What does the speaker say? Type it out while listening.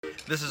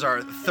This is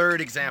our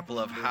third example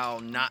of how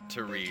not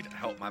to read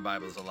Help My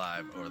Bible is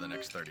Alive over the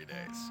next 30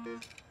 days.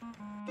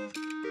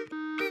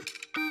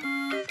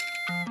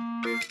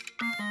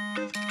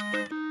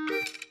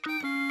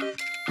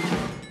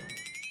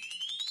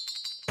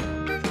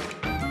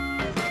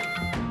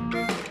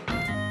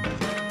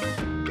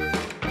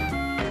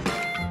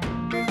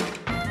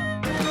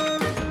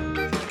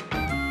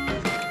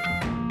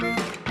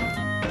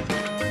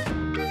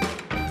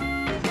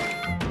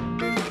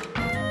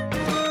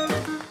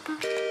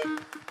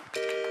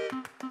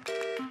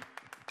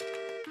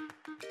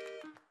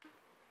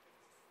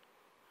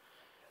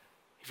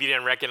 If you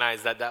didn't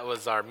recognize that, that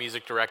was our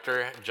music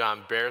director,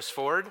 John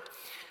Beresford.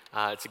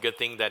 It's a good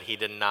thing that he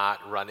did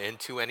not run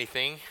into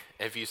anything.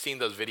 If you've seen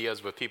those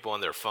videos with people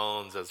on their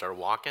phones as they're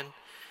walking,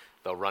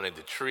 they'll run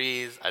into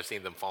trees. I've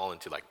seen them fall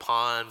into like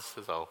ponds.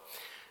 So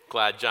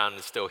glad John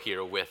is still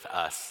here with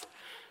us.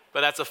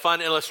 But that's a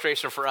fun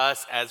illustration for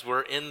us as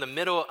we're in the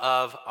middle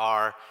of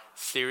our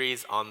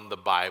series on the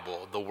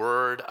Bible, the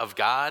Word of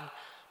God,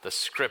 the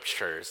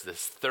Scriptures,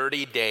 this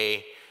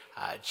 30-day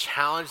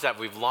challenge that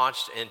we've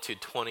launched into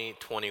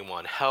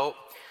 2021. Help,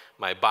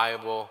 My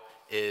Bible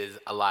is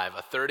Alive.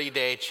 A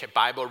 30-day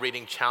Bible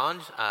reading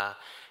challenge,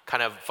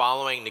 kind of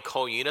following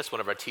Nicole Eunice, one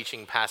of our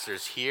teaching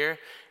pastors here,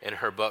 in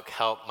her book,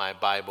 Help, My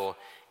Bible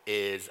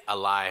is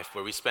Alive,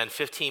 where we spend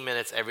 15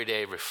 minutes every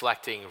day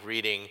reflecting,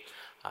 reading,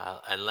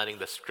 and letting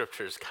the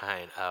Scriptures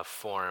kind of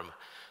form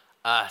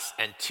us.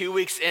 And 2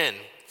 weeks in,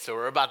 so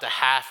we're about the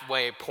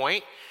halfway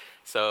point.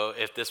 So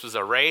if this was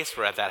a race,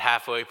 we're at that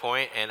halfway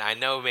point, and I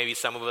know maybe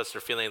some of us are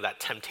feeling that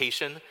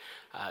temptation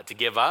to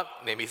give up.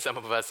 Maybe some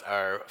of us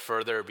are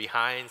further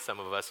behind. Some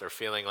of us are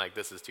feeling like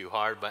this is too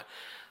hard, but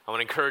I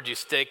want to encourage you,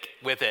 stick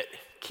with it.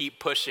 Keep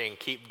pushing,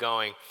 keep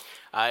going.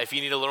 If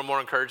you need a little more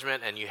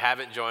encouragement and you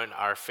haven't joined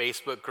our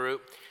Facebook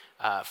group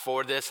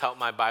for this, Help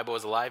My Bible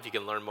is Alive, you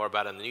can learn more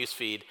about it in the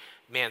newsfeed.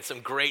 Man, some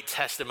great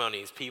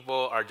testimonies.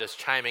 People are just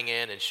chiming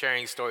in and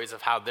sharing stories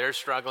of how they're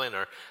struggling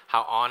or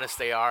how honest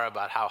they are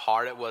about how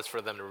hard it was for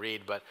them to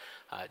read, but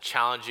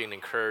challenging,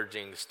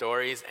 encouraging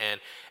stories. And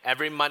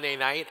every Monday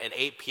night at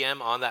 8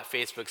 p.m. on that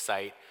Facebook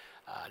site,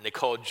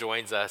 Nicole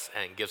joins us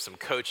and gives some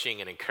coaching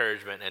and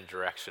encouragement and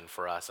direction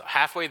for us. So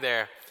halfway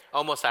there,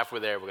 almost halfway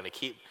there, we're going to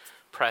keep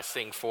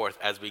pressing forth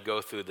as we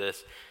go through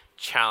this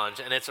challenge.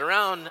 And it's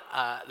around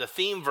the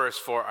theme verse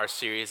for our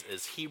series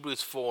is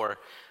Hebrews 4,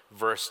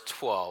 verse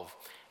 12.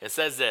 It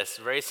says this,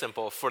 very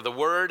simple: for the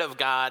word of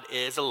God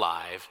is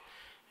alive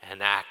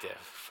and active.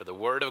 For the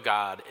word of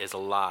God is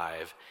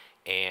alive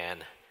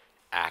and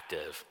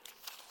active.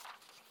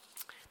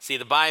 See,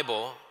 the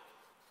Bible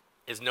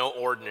is no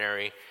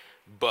ordinary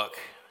book.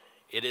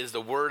 It is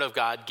the word of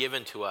God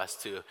given to us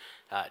to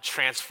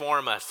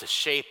transform us, to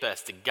shape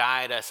us, to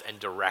guide us and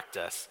direct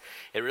us.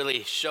 It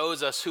really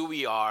shows us who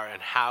we are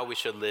and how we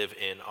should live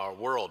in our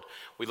world.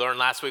 We learned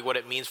last week what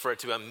it means for it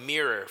to be a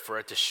mirror, for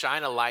it to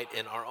shine a light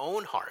in our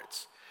own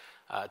hearts,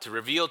 to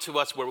reveal to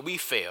us where we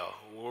fail,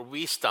 where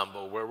we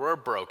stumble, where we're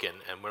broken,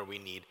 and where we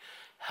need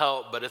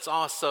help. But it's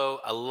also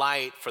a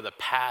light for the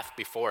path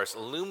before us,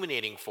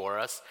 illuminating for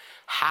us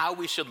how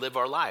we should live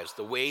our lives,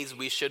 the ways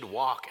we should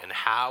walk, and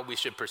how we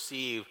should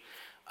perceive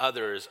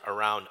others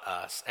around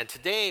us. And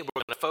today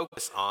we're going to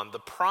focus on the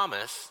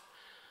promise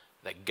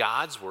that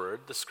God's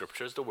word, the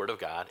Scriptures, the word of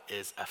God,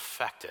 is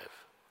effective.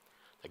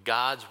 That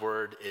God's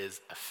word is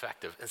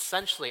effective.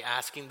 Essentially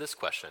asking this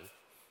question: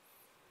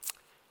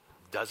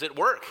 does it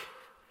work?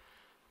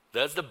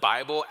 Does the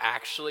Bible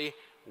actually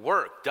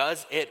work?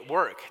 Does it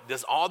work?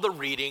 Does all the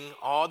reading,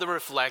 all the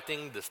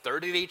reflecting, this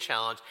 30-day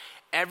challenge,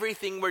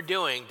 everything we're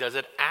doing, does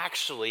it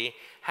actually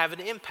have an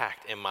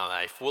impact in my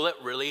life? Will it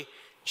really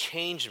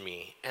change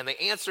me? And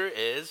the answer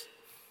is,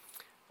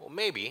 well,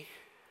 maybe.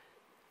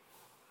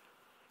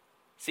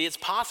 See, it's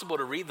possible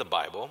to read the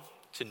Bible,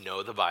 to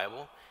know the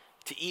Bible,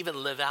 to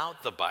even live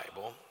out the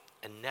Bible,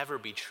 and never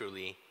be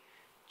truly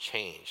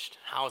changed.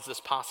 How is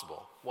this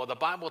possible? Well, the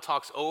Bible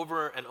talks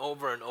over and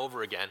over and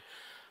over again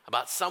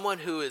about someone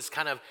who is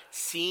kind of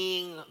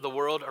seeing the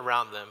world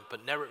around them,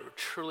 but never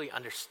truly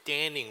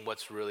understanding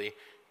what's really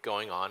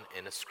going on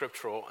in a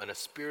scriptural and a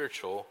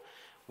spiritual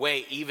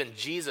way. Even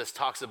Jesus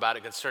talks about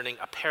it concerning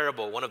a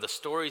parable, one of the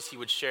stories he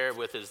would share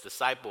with his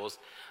disciples,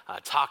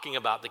 talking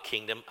about the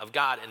kingdom of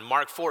God. In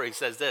Mark 4, he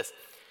says this: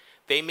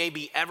 they may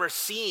be ever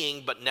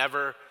seeing, but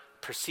never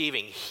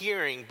perceiving,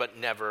 hearing, but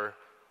never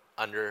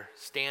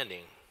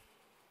understanding.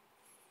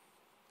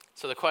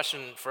 So the question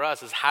for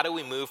us is, how do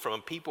we move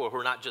from people who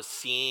are not just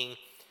seeing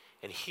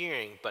and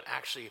hearing, but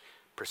actually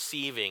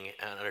perceiving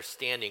and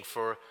understanding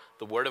for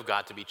the word of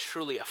God to be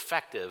truly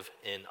effective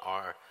in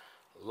our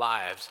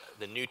lives?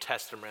 The New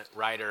Testament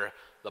writer,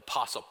 the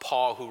Apostle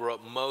Paul, who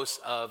wrote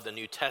most of the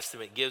New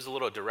Testament, gives a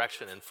little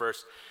direction in 1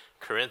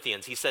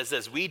 Corinthians. He says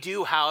this: we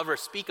do, however,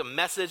 speak a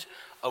message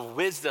of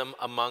wisdom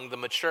among the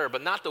mature,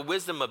 but not the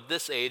wisdom of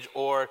this age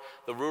or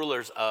the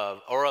rulers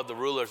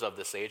of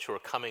this age who are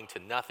coming to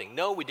nothing.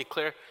 No, we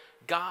declare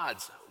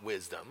God's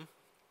wisdom,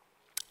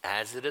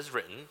 as it is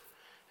written,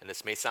 and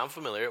this may sound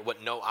familiar: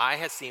 what no eye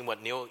has seen,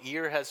 what no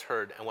ear has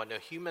heard, and what no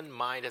human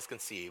mind has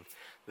conceived,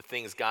 the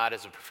things God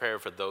has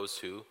prepared for those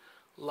who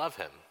love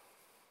him.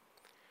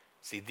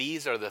 See,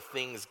 these are the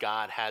things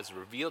God has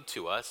revealed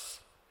to us.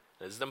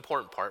 This is the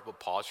important part, what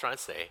Paul is trying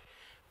to say,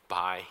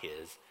 by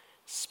his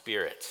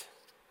Spirit.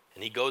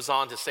 And he goes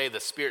on to say the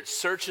Spirit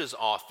searches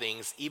all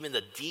things, even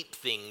the deep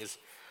things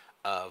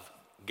of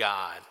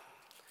God.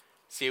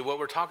 See, what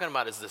we're talking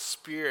about is the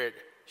Spirit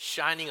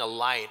shining a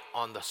light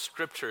on the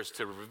scriptures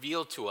to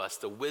reveal to us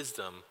the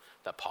wisdom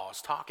that Paul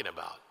is talking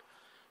about.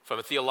 From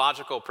a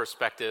theological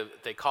perspective,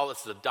 they call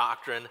this the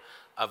doctrine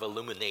of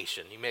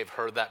illumination. You may have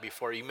heard that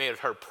before. You may have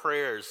heard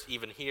prayers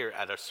even here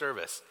at our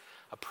service,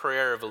 a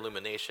prayer of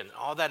illumination.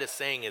 All that is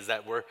saying is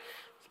that we're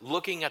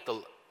looking at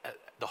the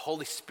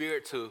Holy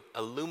Spirit to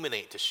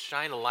illuminate, to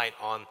shine a light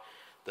on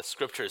the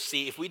scriptures.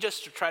 See, if we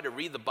just try to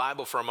read the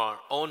Bible from our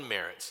own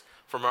merits,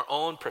 from our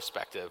own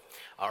perspective,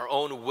 our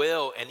own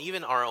will, and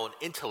even our own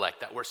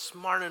intellect, that we're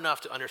smart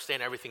enough to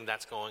understand everything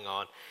that's going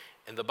on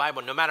in the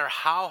Bible, no matter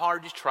how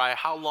hard you try,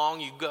 how long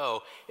you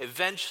go,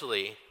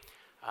 eventually,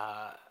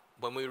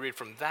 when we read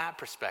from that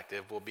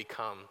perspective, we'll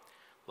become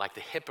like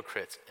the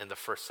hypocrites in the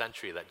first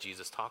century that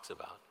Jesus talks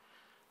about.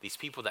 These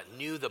people that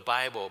knew the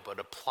Bible but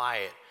apply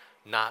it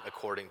not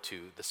according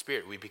to the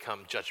Spirit. We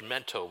become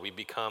judgmental. We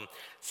become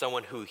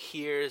someone who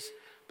hears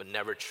but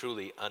never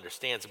truly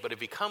understands. But if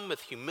we come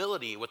with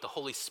humility, with the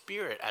Holy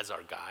Spirit as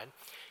our guide,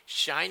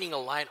 shining a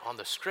light on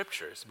the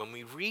scriptures, when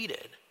we read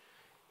it,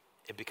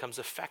 it becomes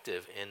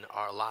effective in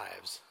our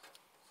lives.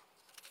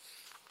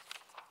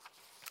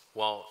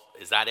 Well,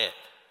 is that it?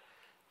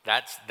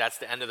 That's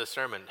the end of the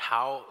sermon.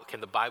 How can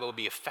the Bible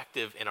be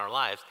effective in our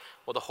lives?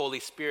 Well, the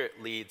Holy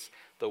Spirit leads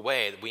the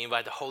way. We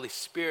invite the Holy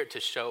Spirit to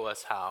show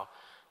us how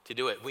to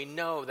do it. We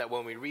know that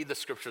when we read the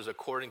scriptures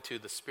according to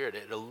the Spirit,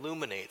 it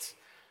illuminates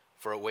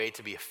for a way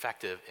to be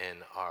effective in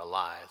our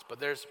lives. But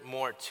there's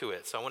more to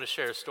it. So I want to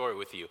share a story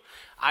with you.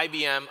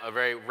 IBM, a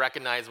very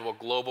recognizable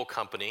global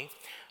company,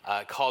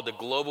 called the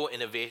Global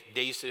Innovation.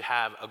 They used to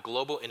have a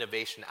Global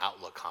Innovation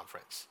Outlook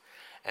conference.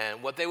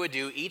 And what they would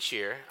do each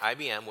year,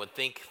 IBM would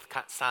think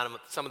some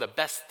of the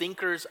best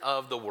thinkers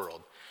of the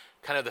world,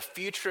 kind of the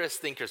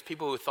futurist thinkers,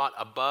 people who thought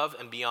above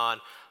and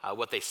beyond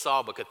what they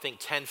saw, but could think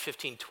 10,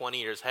 15, 20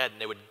 years ahead. And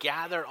they would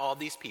gather all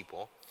these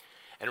people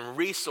and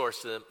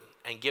resource them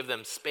and give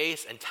them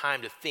space and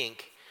time to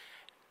think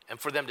and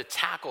for them to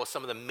tackle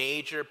some of the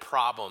major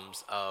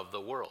problems of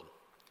the world.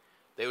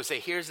 They would say,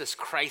 here's this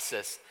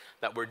crisis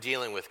that we're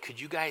dealing with.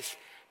 Could you guys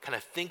kind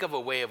of think of a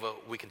way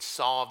we can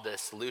solve this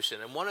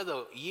solution? And one of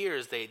the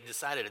years they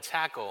decided to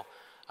tackle,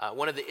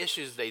 one of the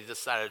issues they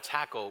decided to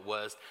tackle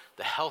was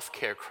the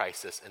healthcare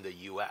crisis in the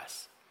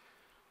U.S.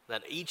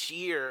 That each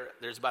year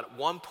there's about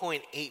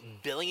 $1.8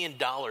 billion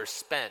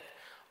spent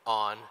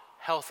on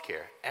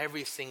healthcare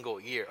every single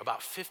year, about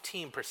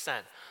 15%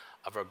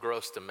 of our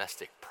gross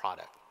domestic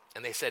product.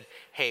 And they said,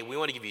 hey, we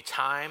want to give you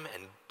time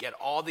and get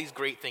all these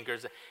great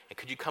thinkers, and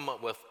could you come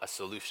up with a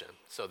solution?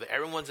 So that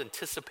everyone's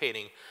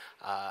anticipating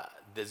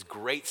this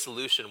great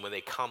solution when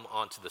they come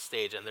onto the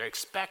stage, and they're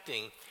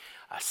expecting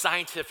a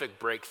scientific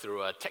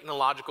breakthrough, a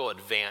technological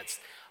advance,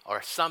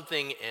 or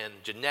something in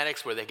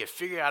genetics where they could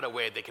figure out a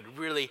way they could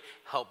really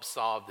help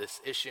solve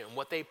this issue. And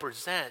what they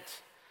present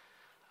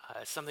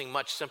is something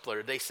much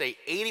simpler. They say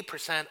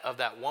 80% of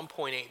that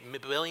 $1.8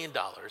 billion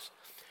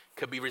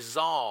could be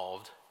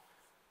resolved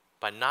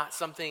by not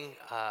something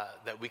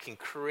that we can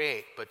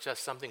create, but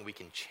just something we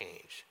can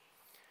change.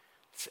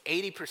 It's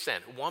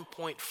 80%,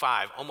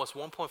 almost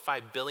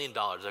 $1.5 billion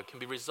that can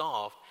be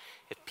resolved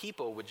if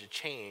people would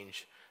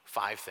change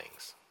 5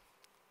 things,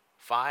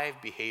 5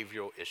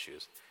 behavioral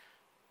issues.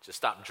 Just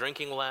stop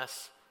drinking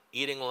less,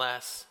 eating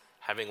less,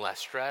 having less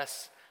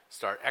stress,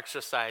 start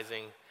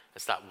exercising,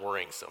 and stop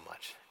worrying so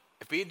much.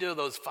 If we do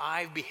those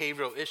 5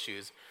 behavioral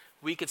issues,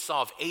 we could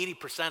solve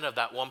 80% of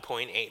that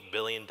 $1.8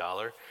 billion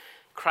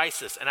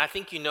crisis. And I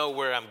think you know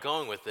where I'm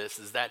going with this,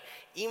 is that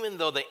even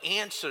though the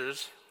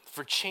answers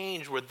for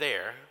change were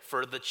there,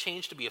 for the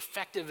change to be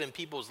effective in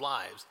people's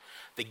lives,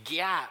 the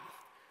gap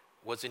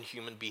was in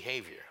human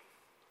behavior.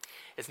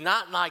 It's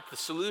not like the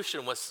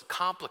solution was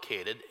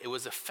complicated. It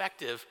was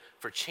effective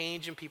for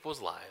change in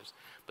people's lives,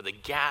 but the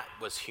gap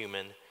was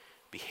human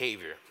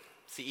behavior.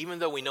 See, even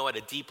though we know at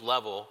a deep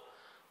level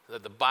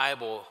that the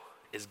Bible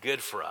is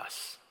good for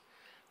us,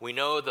 we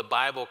know the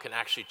Bible can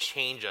actually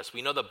change us,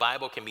 we know the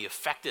Bible can be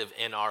effective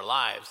in our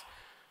lives,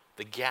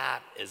 the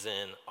gap is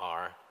in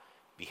our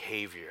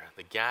behavior.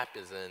 The gap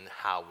is in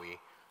how we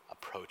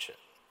approach it.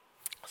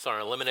 So in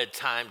our limited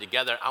time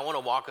together, I want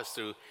to walk us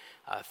through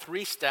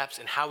 3 steps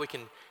in how we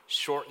can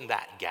shorten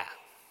that gap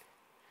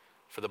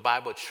for the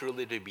Bible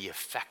truly to be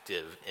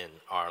effective in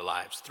our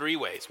lives. 3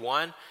 ways.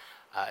 One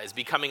is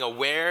becoming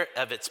aware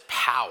of its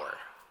power.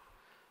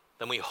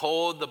 Then we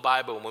hold the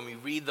Bible. When we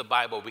read the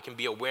Bible, we can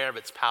be aware of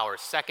its power.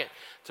 Second,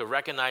 to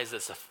recognize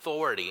its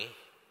authority.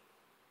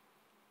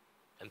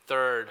 And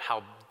third,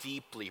 how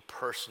deeply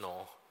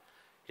personal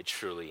it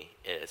truly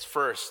is.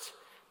 First,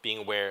 being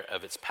aware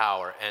of its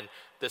power. And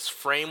this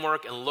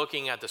framework and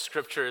looking at the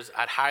scriptures,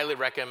 I'd highly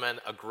recommend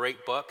a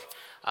great book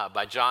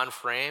by John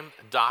Frame,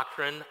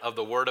 Doctrine of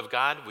the Word of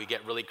God. We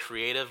get really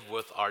creative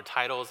with our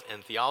titles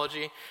in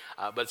theology,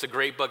 but it's a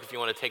great book if you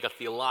want to take a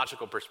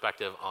theological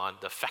perspective on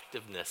the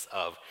effectiveness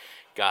of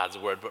God's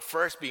Word. But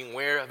first, being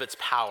aware of its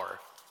power.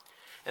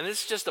 And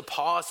this is just a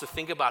pause to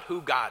think about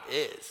who God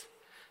is.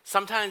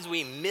 Sometimes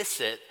we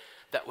miss it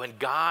that when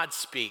God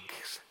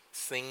speaks,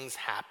 things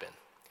happen.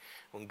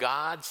 When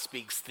God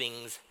speaks,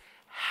 things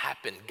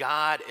happen.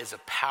 God is a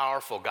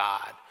powerful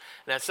God.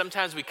 Now,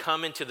 sometimes we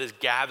come into this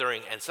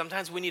gathering and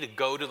sometimes we need to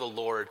go to the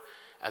Lord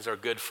as our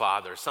good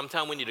Father.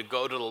 Sometimes we need to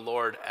go to the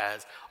Lord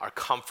as our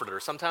comforter.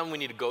 Sometimes we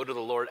need to go to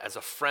the Lord as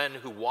a friend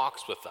who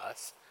walks with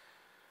us.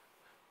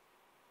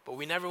 But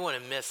we never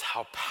want to miss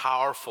how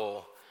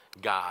powerful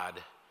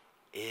God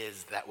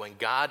is, that when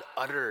God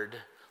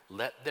uttered,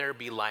 "Let there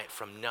be light,"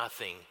 from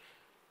nothing,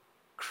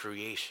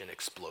 creation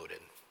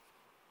exploded.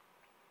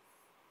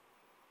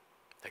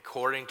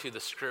 According to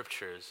the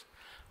scriptures,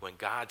 when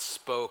God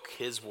spoke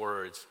his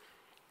words,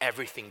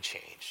 everything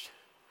changed.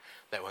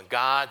 That when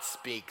God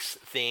speaks,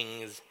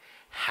 things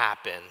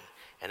happen,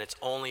 and it's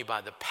only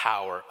by the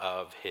power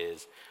of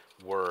his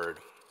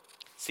word.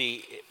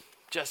 See,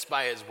 just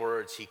by his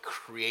words, he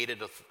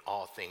created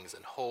all things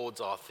and holds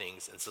all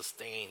things and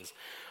sustains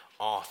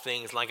all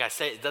things. Like I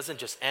said, it doesn't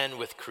just end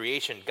with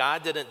creation.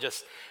 God didn't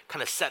just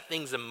kind of set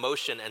things in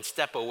motion and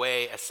step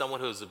away as someone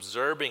who's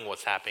observing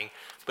what's happening,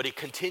 but he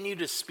continued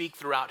to speak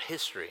throughout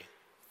history.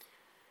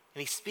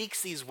 And he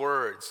speaks these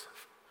words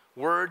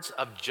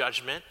of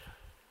judgment.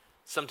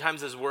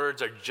 Sometimes his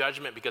words are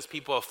judgment because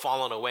people have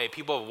fallen away,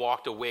 people have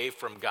walked away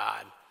from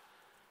God.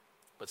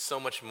 But so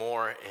much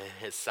more in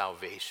his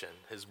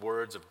salvation, his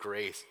words of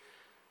grace.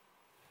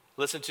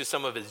 Listen to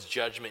some of his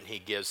judgment he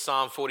gives.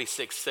 Psalm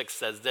 46:6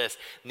 says this: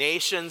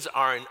 "Nations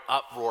are in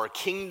uproar,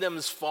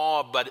 kingdoms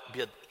fall, but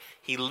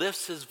he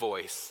lifts his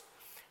voice,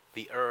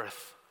 the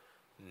earth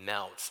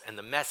melts." And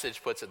the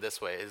Message puts it this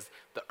way: is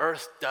the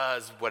earth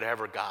does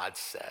whatever God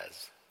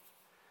says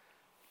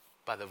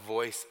by the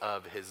voice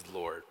of his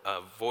Lord,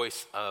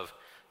 voice of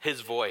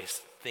his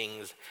voice,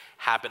 things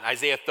happen.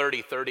 Isaiah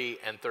 30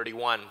 and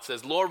 31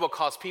 says, "Lord will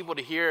cause people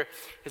to hear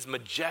his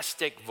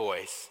majestic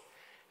voice,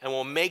 and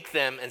will make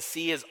them and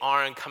see his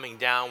arm coming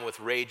down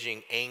with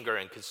raging anger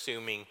and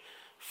consuming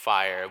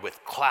fire,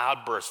 with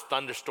cloud bursts,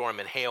 thunderstorm,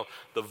 and hail.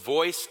 The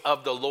voice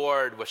of the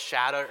Lord will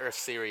shatter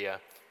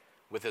Assyria.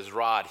 With his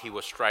rod he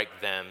will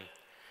strike them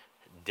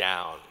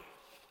down."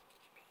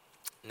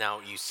 Now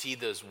you see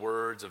those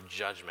words of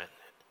judgment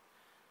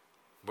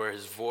where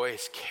his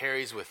voice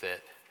carries with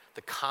it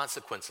the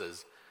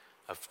consequences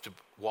of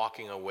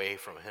walking away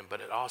from him,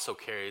 but it also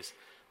carries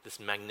this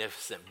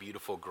magnificent,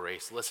 beautiful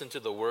grace. Listen to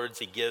the words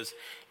he gives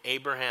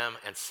Abraham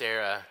and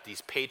Sarah,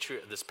 this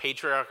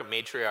patriarch and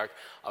matriarch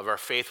of our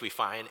faith we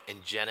find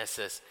in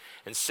Genesis.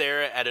 And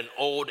Sarah, at an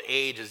old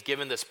age, is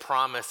given this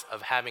promise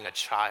of having a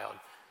child.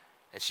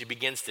 And she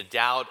begins to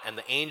doubt, and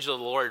the angel of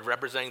the Lord,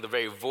 representing the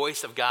very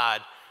voice of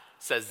God,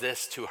 says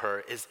this to her: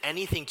 "Is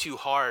anything too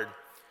hard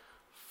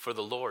for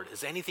the Lord?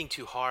 Is anything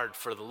too hard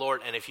for the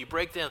Lord?" And if you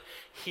break the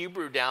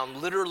Hebrew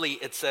down, literally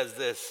it says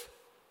this: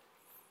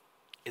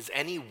 "Is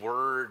any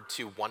word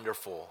too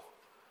wonderful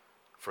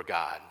for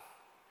God?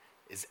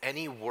 Is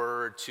any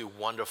word too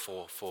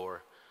wonderful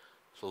for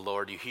the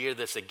Lord?" You hear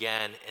this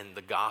again in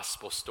the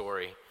gospel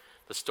story,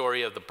 the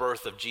story of the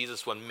birth of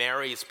Jesus. When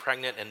Mary is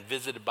pregnant and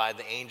visited by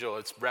the angel,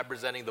 it's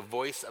representing the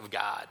voice of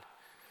God.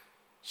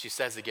 She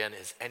says again,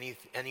 "Is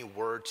any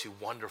word too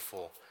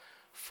wonderful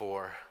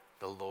for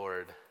the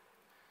Lord?"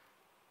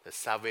 The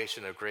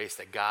salvation of grace,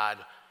 that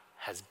God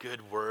has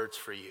good words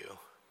for you,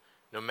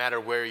 no matter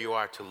where you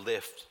are, to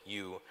lift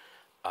you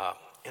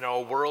up. In our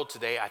world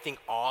today, I think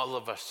all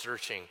of us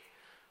searching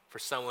for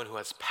someone who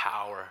has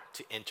power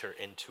to enter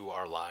into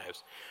our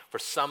lives, for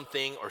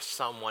something or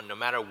someone, no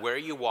matter where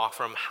you walk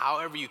from,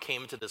 however you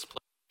came to this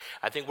place.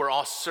 I think we're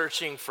all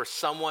searching for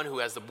someone who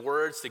has the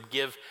words to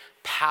give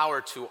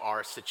power to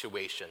our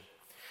situation,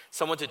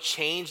 someone to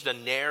change the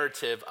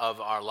narrative of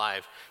our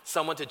life,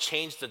 someone to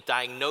change the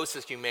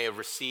diagnosis you may have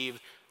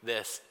received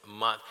this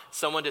month,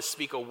 someone to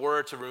speak a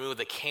word to remove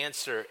the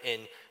cancer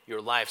in your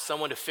life,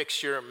 someone to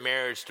fix your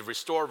marriage, to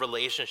restore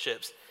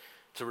relationships,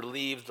 to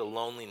relieve the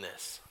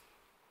loneliness.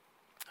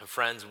 And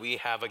friends, we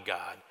have a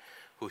God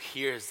who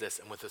hears this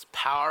and with his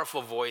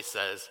powerful voice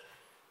says,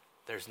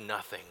 "There's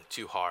nothing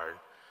too hard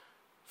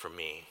for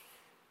me.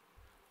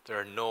 There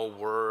are no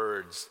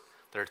words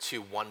that are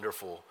too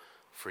wonderful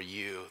for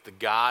you." The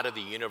God of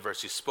the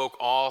universe who spoke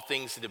all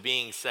things into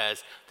being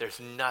says, "There's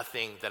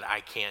nothing that I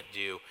can't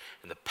do."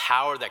 And the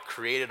power that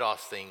created all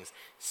things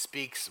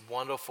speaks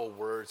wonderful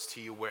words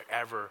to you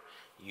wherever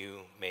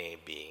you may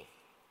be.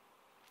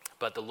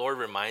 But the Lord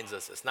reminds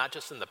us it's not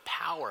just in the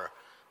power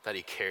that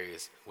he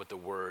carries with the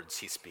words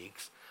he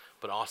speaks,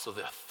 but also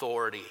the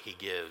authority he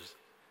gives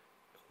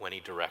when he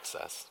directs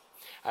us.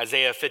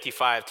 Isaiah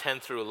 55:10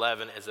 through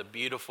 11 is a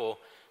beautiful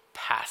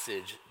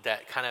passage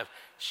that kind of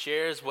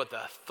shares what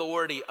the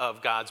authority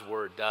of God's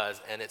word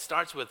does. And it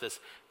starts with this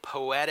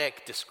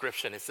poetic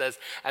description. It says,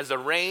 as the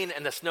rain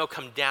and the snow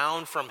come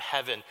down from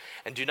heaven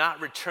and do not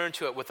return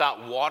to it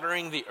without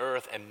watering the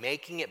earth and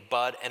making it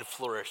bud and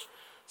flourish,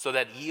 so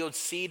that it yields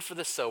seed for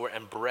the sower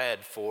and bread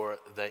for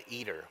the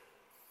eater.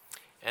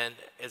 And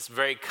it's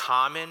very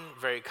common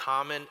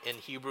in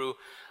Hebrew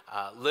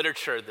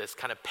literature, this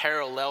kind of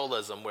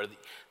parallelism where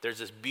there's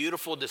this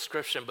beautiful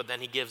description, but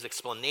then he gives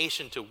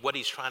explanation to what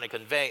he's trying to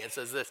convey. It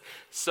says this,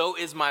 so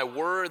is my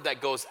word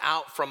that goes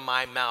out from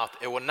my mouth.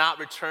 It will not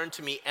return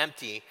to me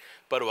empty,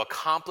 but will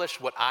accomplish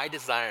what I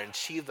desire and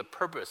achieve the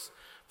purpose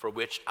for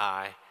which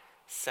I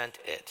sent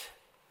it.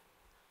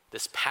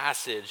 This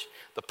passage,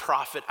 the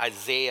prophet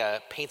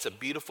Isaiah paints a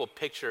beautiful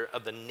picture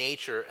of the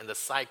nature and the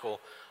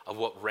cycle of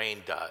what rain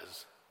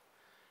does.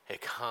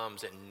 It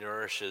comes and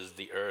nourishes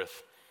the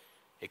earth.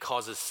 It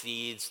causes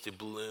seeds to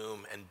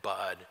bloom and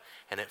bud,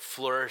 and it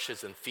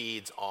flourishes and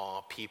feeds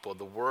all people.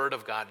 The word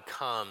of God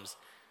comes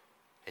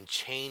and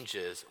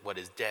changes what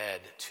is dead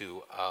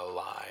to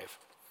alive.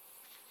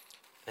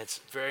 And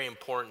it's very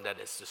important that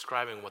it's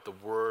describing what the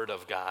word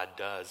of God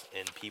does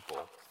in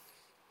people.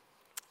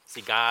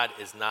 See, God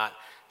is not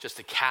just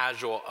a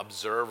casual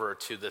observer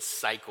to this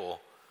cycle,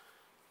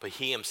 but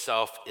he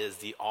himself is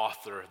the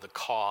author, the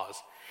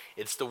cause.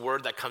 It's the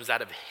word that comes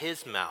out of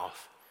his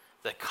mouth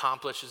that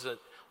accomplishes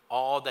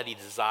all that he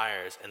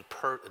desires and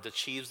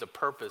achieves the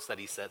purpose that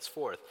he sets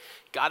forth.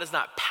 God is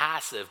not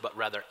passive, but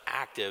rather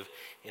active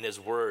in his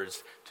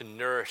words to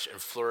nourish and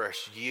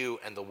flourish you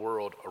and the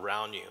world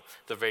around you,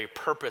 the very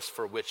purpose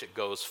for which it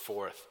goes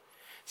forth.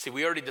 See,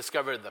 we already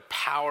discovered the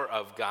power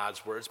of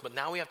God's words, but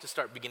now we have to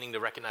start beginning to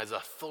recognize the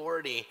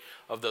authority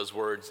of those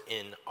words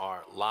in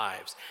our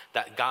lives.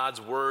 That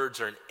God's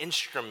words are an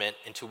instrument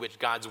into which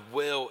God's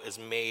will is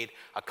made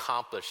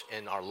accomplished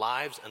in our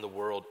lives and the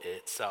world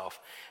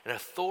itself. And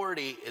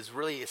authority is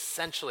really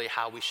essentially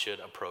how we should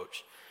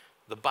approach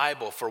the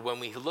Bible. For when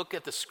we look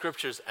at the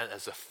scriptures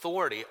as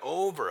authority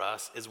over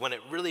us is when it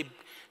really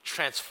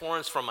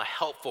transforms from a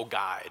helpful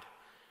guide.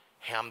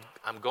 Hey,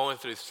 I'm going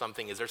through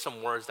something. Is there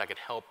some words that could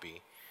help me?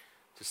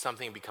 To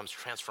something that becomes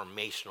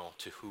transformational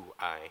to who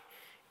I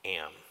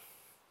am.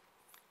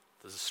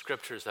 The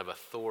scriptures have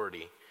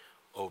authority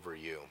over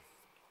you.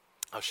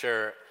 I'll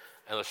share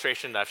an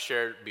illustration that I've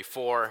shared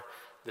before.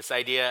 This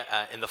idea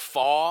in the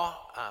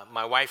fall,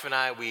 my wife and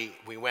I,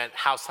 we went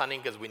house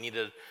hunting because we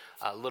needed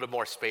a little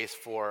more space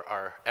for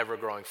our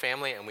ever-growing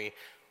family, and we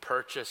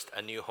purchased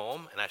a new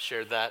home, and I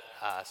shared that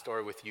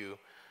story with you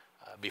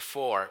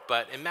before.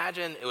 But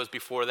imagine it was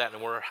before that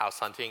and we're house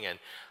hunting and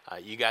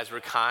you guys were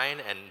kind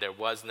and there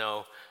was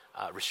no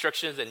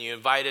restrictions, and you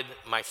invited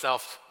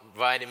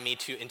me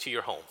into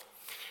your home.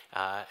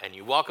 And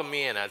you welcome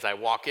me, and as I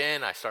walk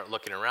in, I start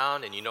looking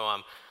around, and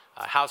I'm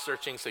house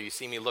searching, so you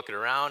see me looking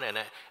around, and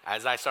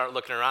as I start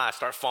looking around, I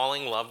start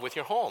falling in love with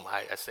your home.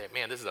 I say,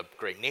 man, this is a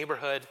great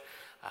neighborhood.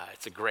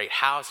 It's a great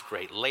house,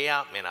 great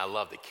layout. Man, I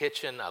love the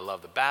kitchen. I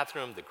love the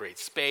bathroom, the great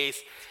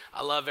space.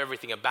 I love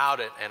everything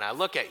about it. And I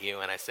look at you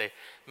and I say,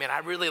 man, I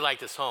really like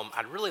this home.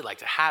 I'd really like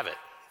to have it.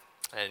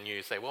 And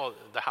you say, well,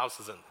 the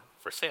house isn't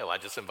for sale. I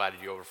just invited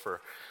you over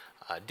for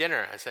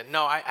dinner. I said,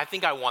 no, I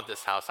think I want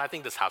this house. I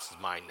think this house is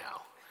mine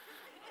now.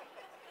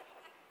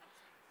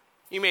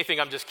 You may think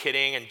I'm just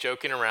kidding and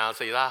joking around,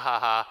 say, ha, ha,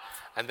 ha.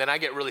 And then I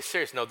get really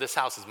serious. No, this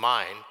house is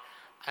mine.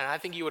 And I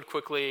think you would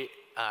quickly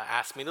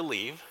ask me to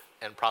leave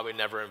and probably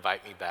never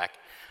invite me back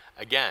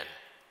again.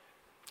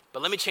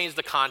 But let me change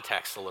the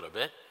context a little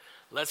bit.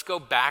 Let's go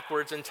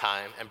backwards in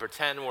time and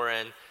pretend we're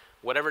in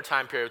whatever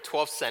time period,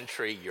 12th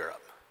century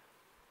Europe.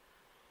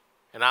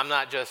 And I'm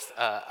not just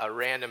a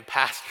random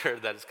pastor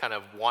that is kind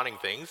of wanting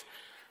things,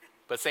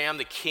 but say I'm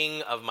the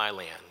king of my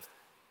land.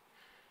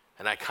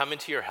 And I come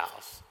into your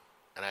house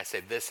and I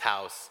say, this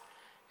house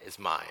is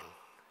mine.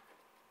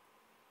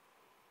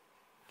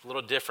 It's a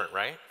little different,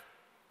 right?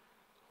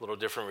 A little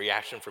different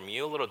reaction from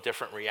you, a little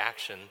different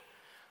reaction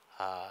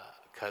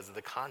because of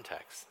the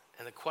context.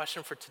 And the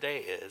question for today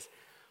is,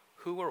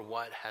 who or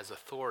what has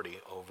authority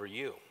over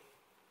you?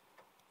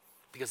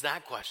 Because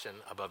that question,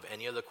 above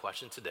any other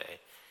question today,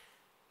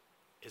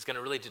 is going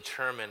to really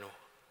determine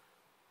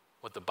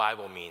what the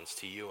Bible means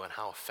to you and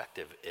how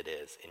effective it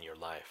is in your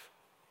life.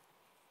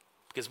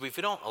 Because if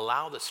we don't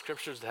allow the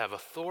scriptures to have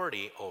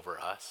authority over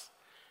us,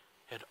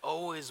 it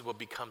always will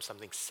become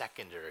something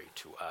secondary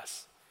to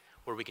us,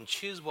 where we can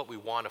choose what we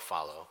want to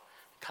follow,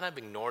 kind of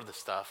ignore the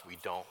stuff we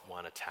don't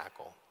want to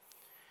tackle.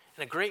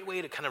 And a great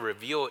way to kind of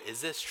reveal,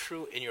 is this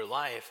true in your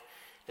life,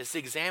 is to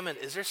examine,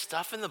 is there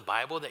stuff in the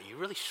Bible that you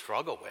really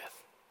struggle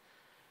with?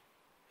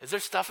 Is there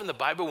stuff in the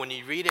Bible when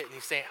you read it and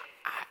you say,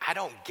 I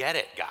don't get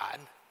it, God.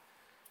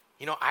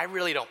 I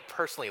really don't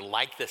personally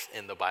like this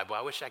in the Bible.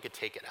 I wish I could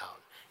take it out.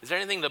 Is there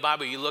anything in the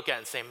Bible you look at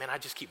and say, man, I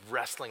just keep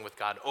wrestling with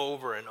God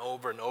over and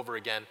over and over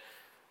again,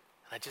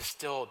 and I just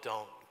still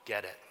don't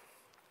get it?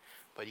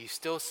 But you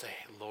still say,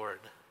 Lord,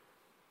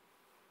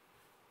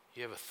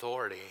 you have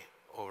authority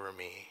over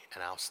me,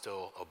 and I'll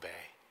still obey.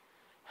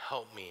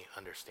 Help me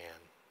understand.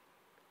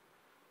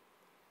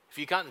 If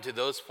you've gotten to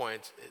those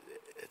points,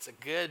 it's a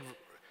good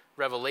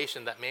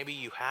revelation that maybe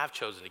you have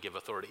chosen to give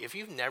authority. If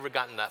you've never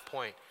gotten to that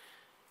point,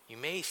 you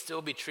may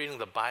still be treating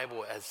the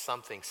Bible as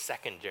something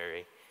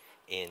secondary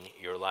in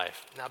your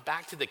life. Now,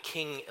 back to the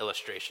king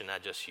illustration I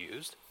just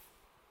used.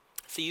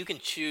 See, you can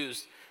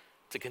choose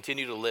to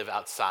continue to live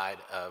outside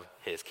of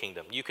his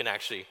kingdom. You can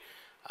actually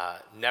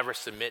never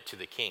submit to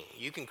the king.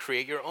 You can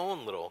create your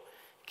own little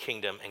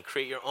kingdom and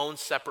create your own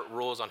separate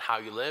rules on how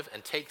you live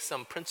and take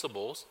some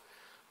principles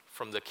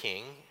from the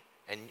king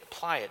and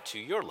apply it to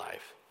your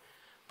life.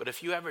 But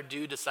if you ever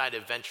do decide to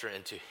venture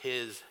into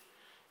his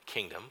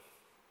kingdom,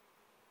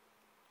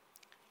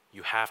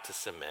 you have to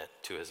submit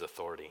to his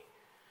authority.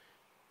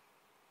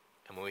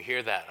 And when we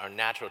hear that, our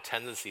natural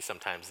tendency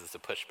sometimes is to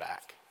push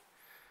back.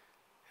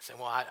 Say,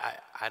 well,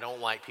 I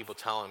don't like people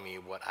telling me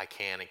what I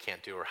can and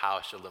can't do or how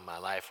I should live my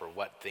life or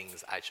what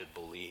things I should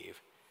believe.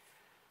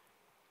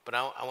 But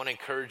I want to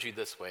encourage you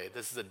this way.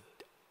 This is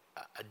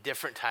a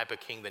different type of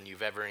king than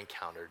you've ever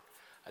encountered,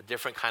 a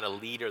different kind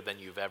of leader than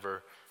you've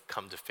ever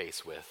come to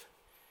face with.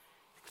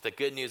 The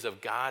good news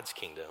of God's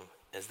kingdom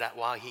is that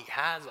while he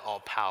has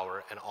all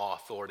power and all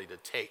authority to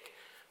take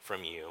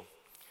from you,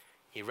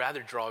 he'd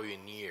rather draw you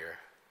near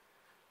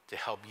to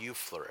help you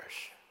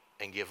flourish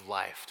and give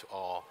life to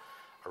all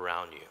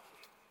around you.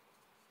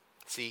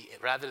 See,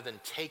 rather than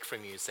take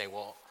from you and say,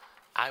 well,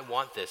 I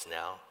want this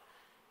now,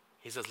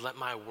 he says, let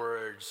my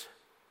words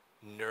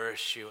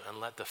nourish you and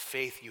let the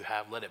faith you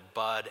have, let it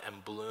bud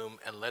and bloom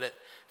and let it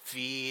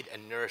feed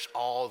and nourish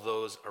all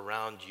those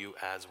around you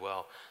as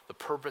well. The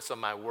purpose of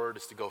my word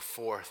is to go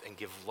forth and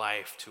give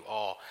life to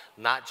all,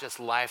 not just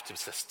life to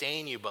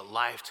sustain you, but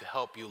life to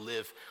help you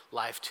live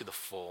life to the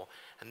full.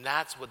 And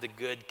that's what the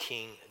good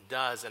king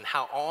does, and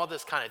how all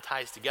this kind of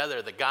ties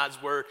together, that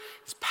God's word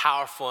is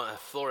powerful and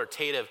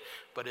authoritative,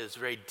 but it is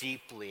very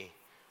deeply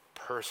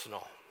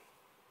personal.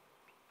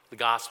 The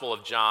Gospel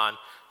of John.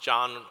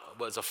 John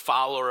was a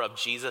follower of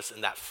Jesus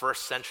in that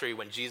first century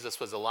when Jesus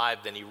was alive.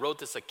 Then he wrote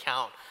this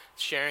account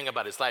sharing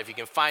about his life. You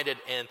can find it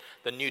in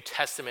the New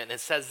Testament. And it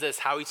says this,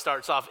 how he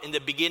starts off, in the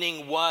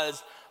beginning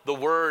was the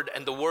Word,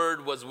 and the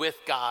Word was with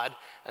God,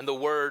 and the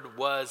Word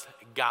was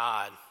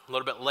God. A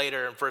little bit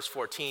later in verse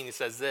 14, he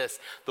says this,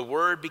 the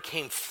Word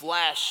became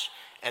flesh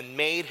and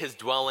made his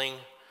dwelling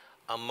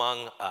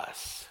among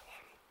us.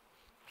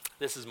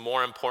 This is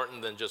more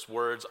important than just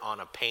words on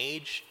a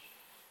page.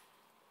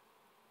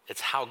 It's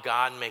how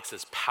God makes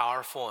his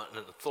powerful and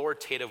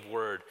authoritative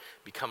word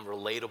become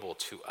relatable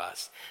to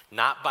us,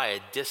 not by a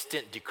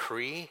distant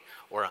decree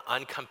or an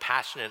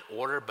uncompassionate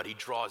order, but he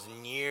draws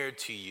near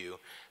to you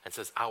and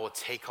says, I will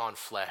take on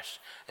flesh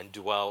and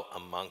dwell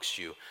amongst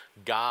you.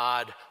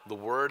 God, the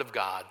word of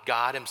God,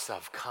 God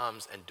himself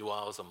comes and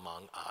dwells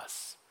among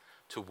us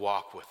to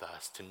walk with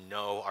us, to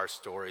know our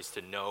stories,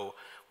 to know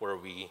where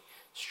we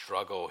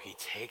struggle. He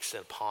takes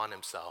it upon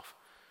himself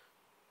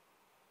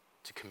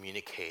to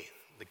communicate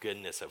the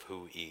goodness of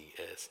who he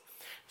is.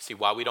 See,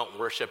 while we don't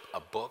worship a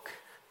book,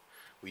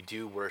 we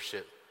do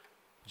worship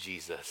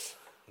Jesus,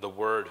 the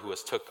Word who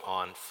has took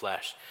on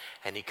flesh,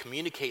 and he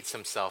communicates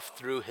himself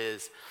through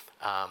his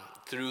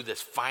through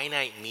this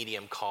finite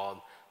medium called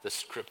the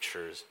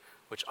Scriptures,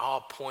 which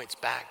all points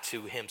back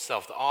to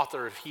himself. The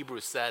author of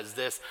Hebrews says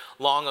this,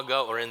 long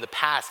ago or in the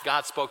past,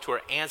 God spoke to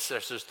our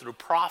ancestors through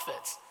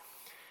prophets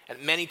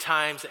at many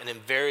times and in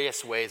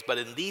various ways, but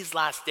in these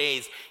last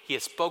days, he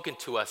has spoken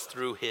to us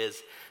through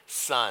his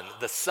Son.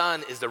 The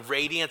Son is the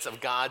radiance of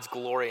God's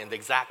glory and the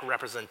exact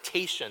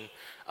representation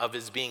of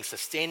his being,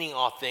 sustaining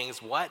all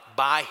things, what?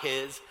 By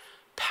his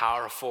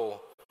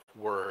powerful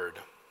word.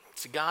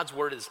 See, God's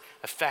word is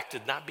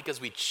effective not because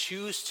we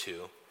choose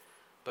to,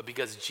 but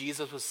because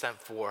Jesus was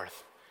sent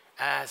forth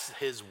as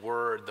his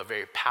word, the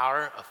very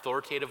power,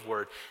 authoritative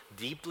word,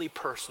 deeply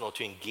personal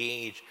to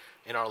engage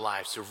in our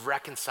lives, to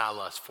reconcile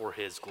us for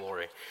his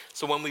glory.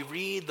 So when we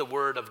read the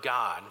word of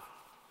God,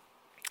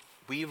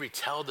 we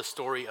retell the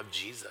story of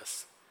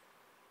Jesus.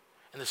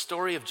 And the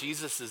story of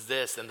Jesus is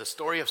this, and the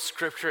story of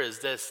Scripture is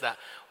this, that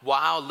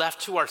while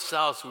left to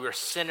ourselves, we were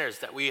sinners,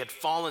 that we had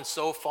fallen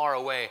so far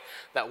away,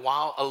 that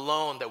while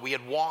alone, that we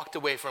had walked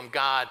away from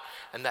God,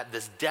 and that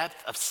this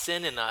depth of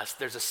sin in us,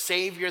 there's a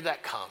Savior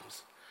that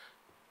comes.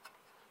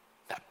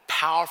 That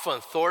powerful,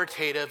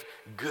 authoritative,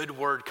 good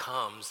word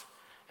comes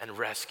and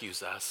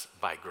rescues us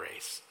by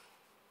grace.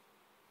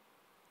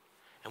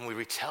 And we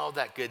retell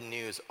that good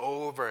news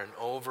over and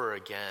over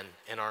again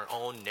in our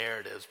own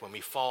narratives when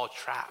we fall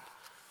trap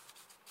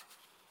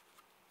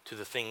to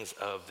the things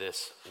of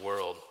this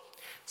world.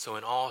 So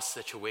in all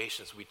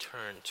situations, we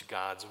turn to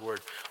God's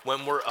word.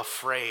 When we're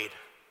afraid,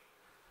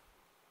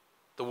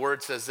 the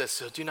word says this,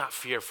 so do not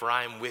fear, for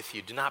I am with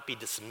you. Do not be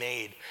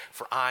dismayed,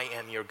 for I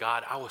am your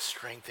God. I will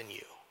strengthen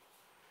you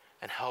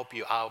and help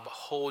you. I'll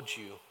hold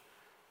you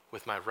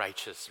with my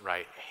righteous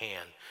right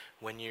hand.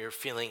 When you're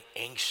feeling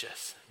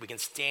anxious, we can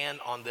stand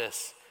on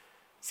this.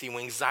 See,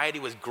 when anxiety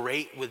was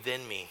great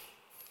within me,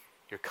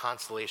 your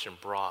consolation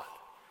brought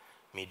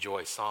me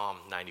joy. Psalm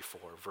 94,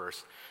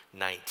 verse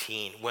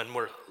 19. When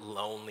we're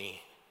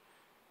lonely,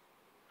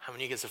 How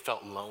many of you guys have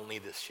felt lonely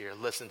this year?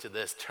 Listen to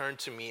this. Turn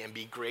to me and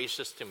be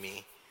gracious to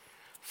me.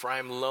 For I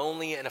am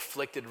lonely and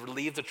afflicted.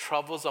 Relieve the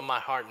troubles of my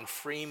heart and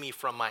free me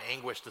from my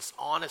anguish. This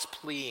honest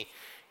plea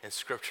in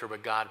Scripture,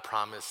 but God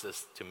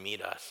promises to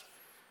meet us.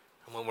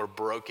 And when we're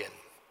broken,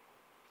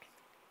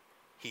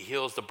 he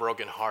heals the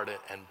brokenhearted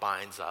and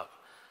binds up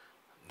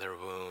their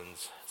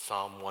wounds.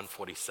 Psalm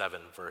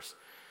 147, verse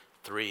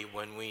 3.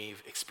 When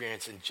we've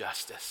experienced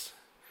injustice,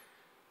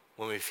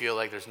 when we feel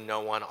like there's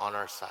no one on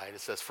our side, it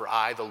says, for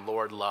I, the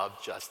Lord,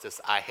 love justice.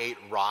 I hate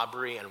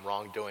robbery and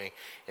wrongdoing.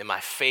 In my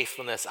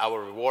faithfulness, I will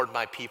reward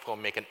my people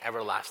and make an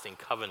everlasting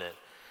covenant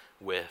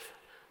with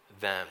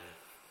them.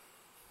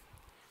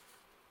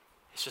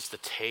 It's just a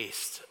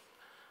taste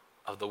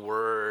of the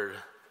word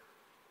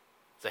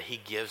that he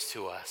gives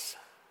to us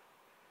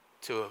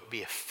to be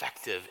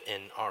effective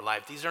in our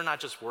life. These are not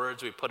just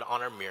words we put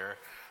on our mirror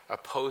or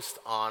post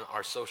on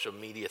our social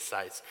media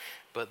sites,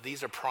 but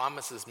these are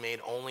promises made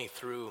only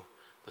through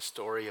the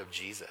story of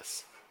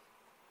Jesus,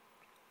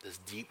 this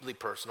deeply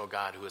personal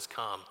God who has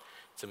come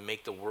to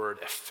make the word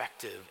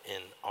effective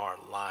in our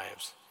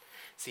lives.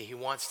 See, he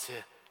wants to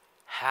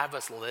have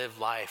us live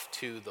life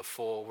to the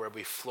full, where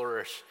we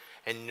flourish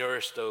and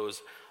nourish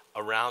those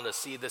around us.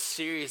 See, the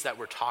series that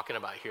we're talking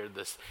about here,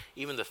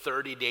 even the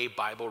 30-day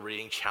Bible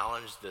reading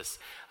challenge, this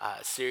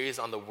series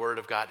on the Word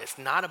of God, it's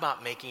not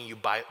about making you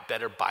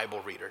better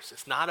Bible readers.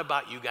 It's not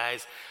about you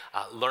guys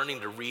learning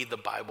to read the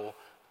Bible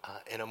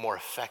in a more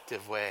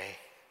effective way.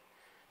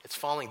 It's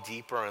falling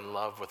deeper in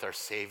love with our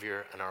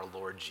Savior and our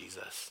Lord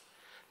Jesus.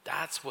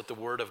 That's what the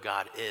Word of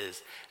God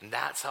is, and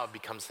that's how it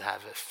becomes to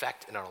have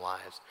effect in our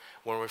lives.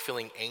 When we're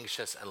feeling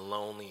anxious and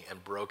lonely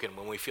and broken,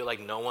 when we feel like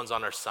no one's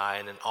on our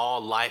side and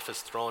all life is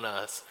throwing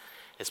us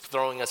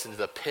into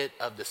the pit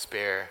of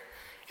despair,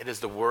 it is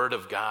the Word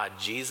of God,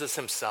 Jesus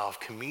himself,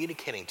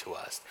 communicating to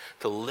us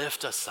to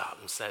lift us up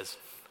and says,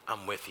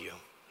 I'm with you.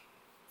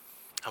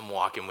 I'm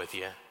walking with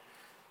you. If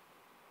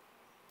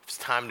it's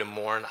time to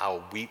mourn,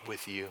 I'll weep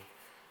with you.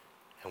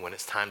 And when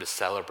it's time to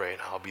celebrate,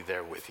 I'll be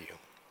there with you.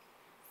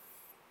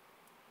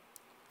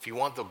 If you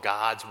want the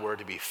God's word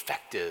to be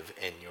effective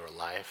in your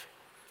life,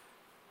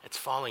 it's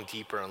falling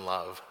deeper in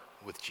love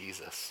with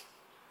Jesus.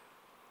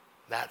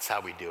 That's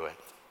how we do it.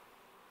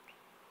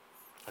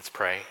 Let's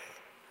pray.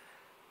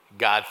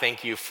 God,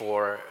 thank you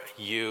for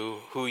you,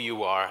 who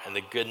you are, and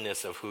the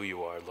goodness of who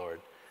you are, Lord.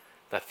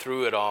 That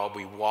through it all,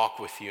 we walk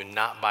with you,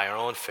 not by our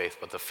own faith,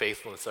 but the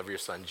faithfulness of your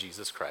Son,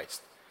 Jesus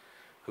Christ,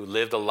 who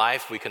lived a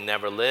life we could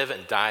never live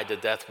and died the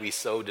death we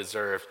so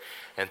deserved.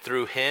 And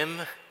through him,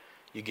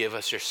 you give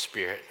us your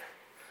Spirit,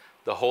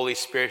 the Holy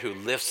Spirit who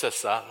lifts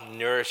us up,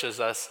 nourishes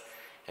us,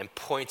 and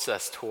points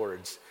us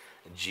towards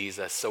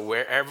Jesus. So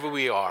wherever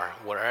we are,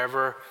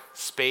 wherever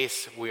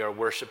space we are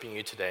worshiping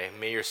you today,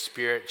 may your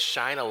Spirit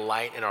shine a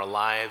light in our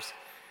lives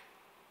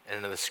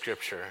and in the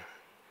Scripture,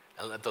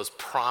 and let those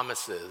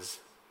promises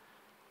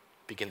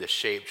begin to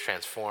shape,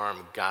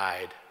 transform,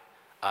 guide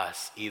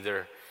us,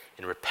 either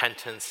in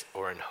repentance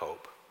or in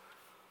hope.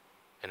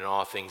 And in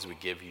all things we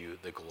give you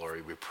the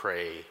glory. We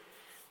pray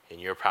in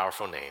your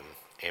powerful name.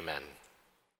 Amen.